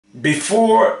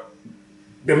before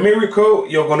the miracle,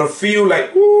 you're going to feel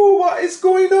like, ooh, what is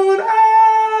going on?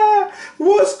 Ah,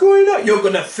 what's going on? You're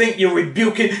going to think you're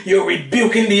rebuking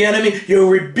the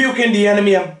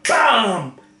enemy, and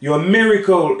bam, your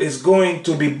miracle is going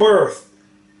to be birthed.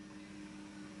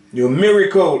 Your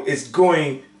miracle is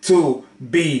going to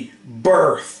be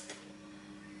birthed.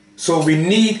 So we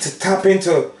need to tap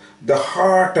into the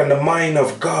heart and the mind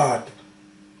of God.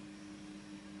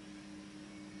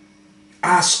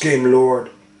 Ask Him, Lord,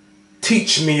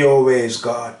 teach me your ways,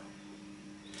 God.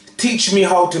 Teach me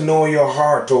how to know your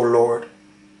heart, O Lord.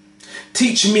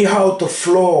 Teach me how to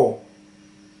flow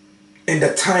in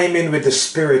the timing with the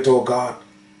Spirit, O God.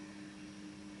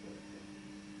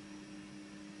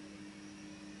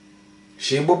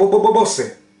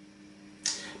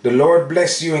 The Lord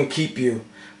bless you and keep you.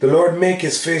 The Lord make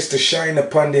His face to shine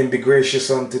upon thee and be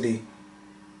gracious unto thee.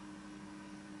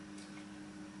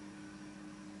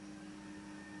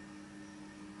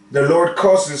 The Lord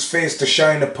cause His face to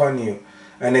shine upon you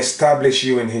and establish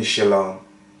you in His shalom.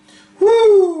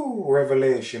 Woo!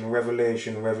 Revelation,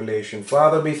 revelation, revelation.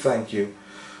 Father, we thank you.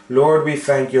 Lord, we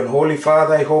thank you. And Holy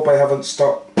Father, I hope I haven't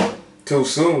stopped too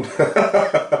soon.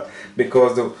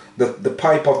 Because the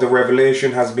pipe of the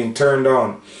revelation has been turned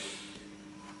on.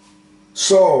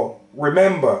 So,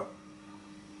 remember,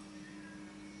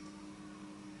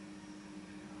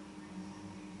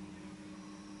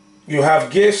 you have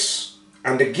gifts,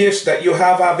 and the gifts that you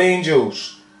have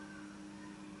angels.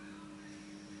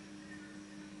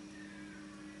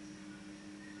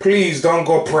 Please don't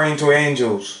go praying to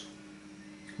angels,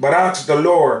 but ask the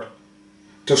Lord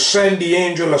to send the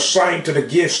angel assigned to the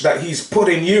gifts that He's put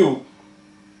in you,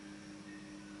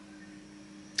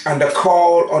 and the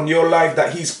call on your life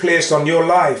that He's placed on your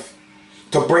life,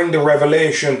 to bring the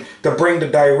revelation, to bring the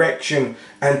direction,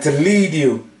 and to lead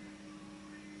you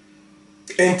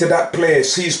into that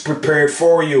place He's prepared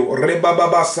for you. Where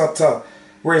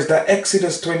is that?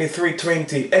 Exodus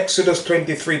 23:20. Exodus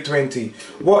 23:20.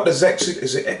 What does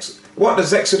Exodus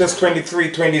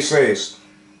 23:20 says?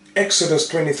 Exodus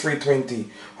 23:20.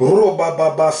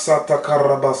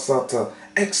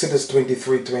 Exodus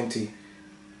 23:20.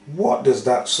 What does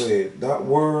that say? That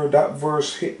word, that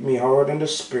verse hit me hard in the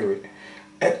spirit.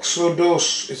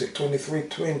 Exodus, is it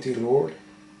 23:20, Lord?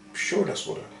 I'm sure that's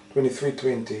what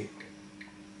 23:20.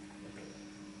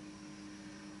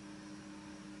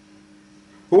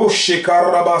 Oh,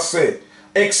 Shikarabase.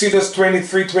 Exodus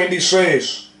 23:20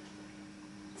 says,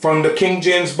 from the King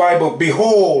James Bible,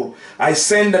 behold, I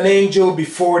send an angel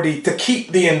before thee to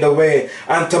keep thee in the way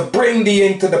and to bring thee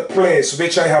into the place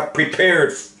which I have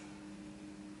prepared.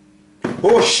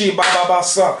 Oh,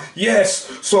 Shibababasa. Yes,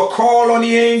 so call on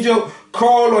the angel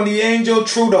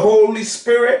through the Holy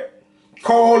Spirit.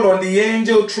 Call on the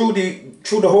angel through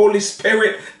the Holy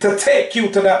Spirit to take you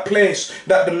to that place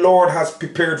that the Lord has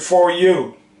prepared for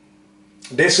you.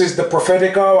 This is the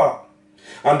prophetic hour.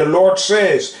 And the Lord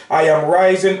says, I am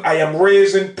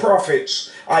raising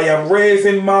prophets. I am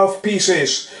raising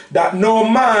mouthpieces that no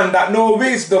man, that no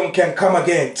wisdom can come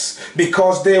against,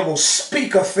 because they will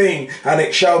speak a thing and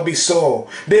it shall be so.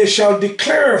 They shall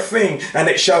declare a thing and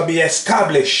it shall be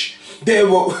established. They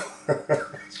will...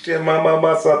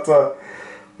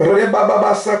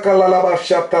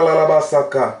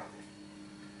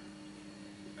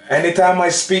 Anytime I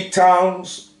speak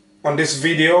tongues on this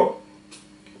video,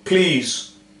 please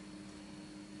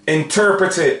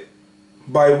interpret it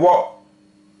by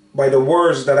the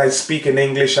words that I speak in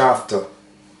English after.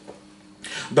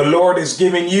 The Lord is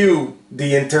giving you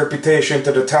the interpretation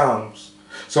to the tongues.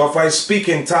 So if I speak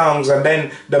in tongues and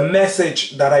then the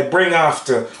message that I bring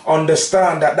after,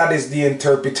 understand that that is the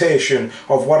interpretation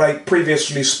of what I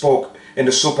previously spoke in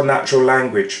the supernatural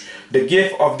language. The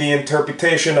gift of the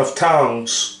interpretation of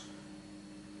tongues,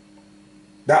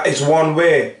 that is one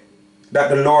way that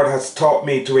the Lord has taught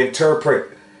me to interpret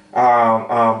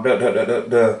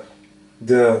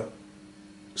the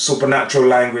supernatural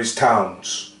language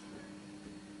tongues.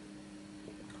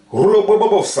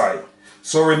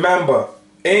 So remember,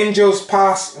 angels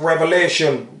pass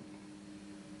revelation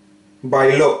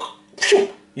by look.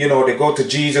 You know, they go to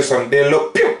Jesus and they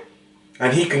look,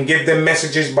 and He can give them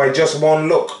messages by just one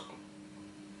look.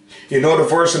 You know the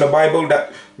verse in the Bible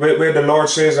that where the Lord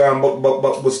says,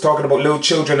 but was talking about little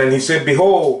children, and He said,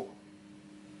 behold,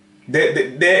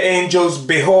 their angels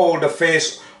behold the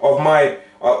face of my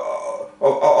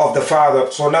of the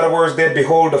Father. So in other words, they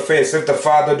behold the face. If the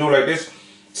Father do like this,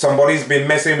 somebody's been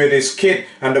messing with his kid,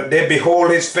 and they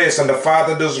behold His face, and the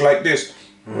Father does like this.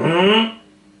 The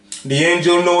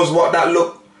angel knows what that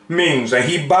look means, and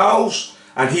he bows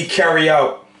and he carry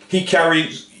out.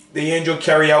 The angel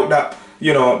carry out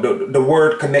you know, the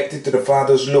word connected to the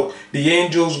Father's look. The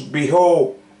angels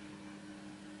behold.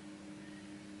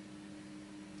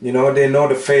 You know, they know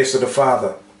the face of the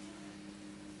Father.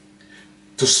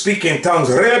 To speak in tongues.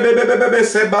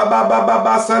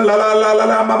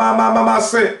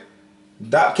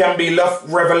 That can be left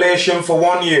revelation for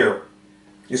 1 year.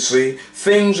 You see,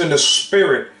 things in the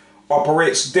spirit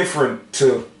operates different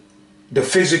to the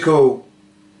physical.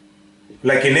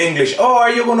 Like in English, oh,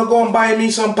 are you gonna go and buy me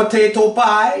some potato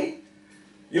pie?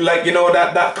 You like, you know,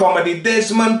 that comedy,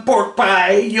 Desmond, pork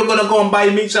pie. You're gonna go and buy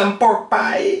me some pork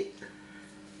pie.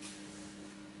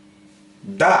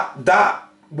 That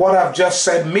what I've just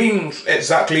said means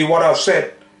exactly what I've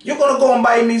said. You're gonna go and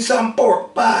buy me some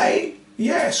pork pie.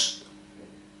 Yes.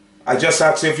 I just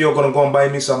asked if you're gonna go and buy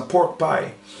me some pork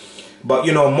pie. But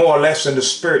you know, more or less in the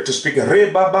spirit to speak.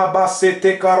 Re baba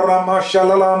sete karama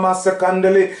shalala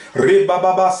masakandele. Re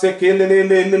baba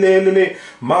sekelelelelelele.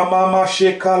 Mama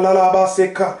mashekalala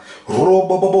baseka.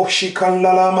 Robobo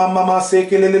shikalala mama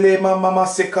sekelelele mama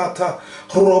sekata.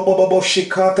 Robobo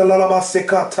shikata lala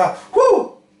basekata.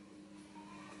 Whoo!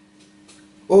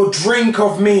 Oh, drink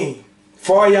of me,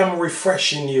 for I am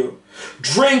refreshing you.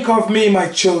 Drink of me, my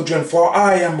children, for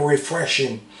I am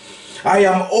refreshing. I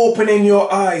am opening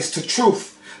your eyes to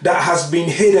truth that has been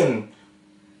hidden.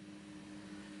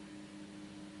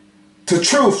 To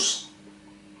truths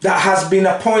that has been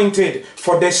appointed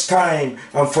for this time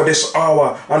and for this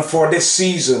hour and for this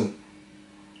season.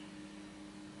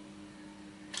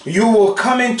 You will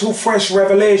come into fresh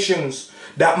revelations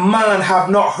that man have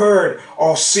not heard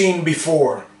or seen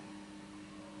before.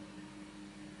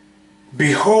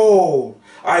 Behold,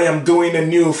 I am doing a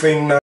new thing now.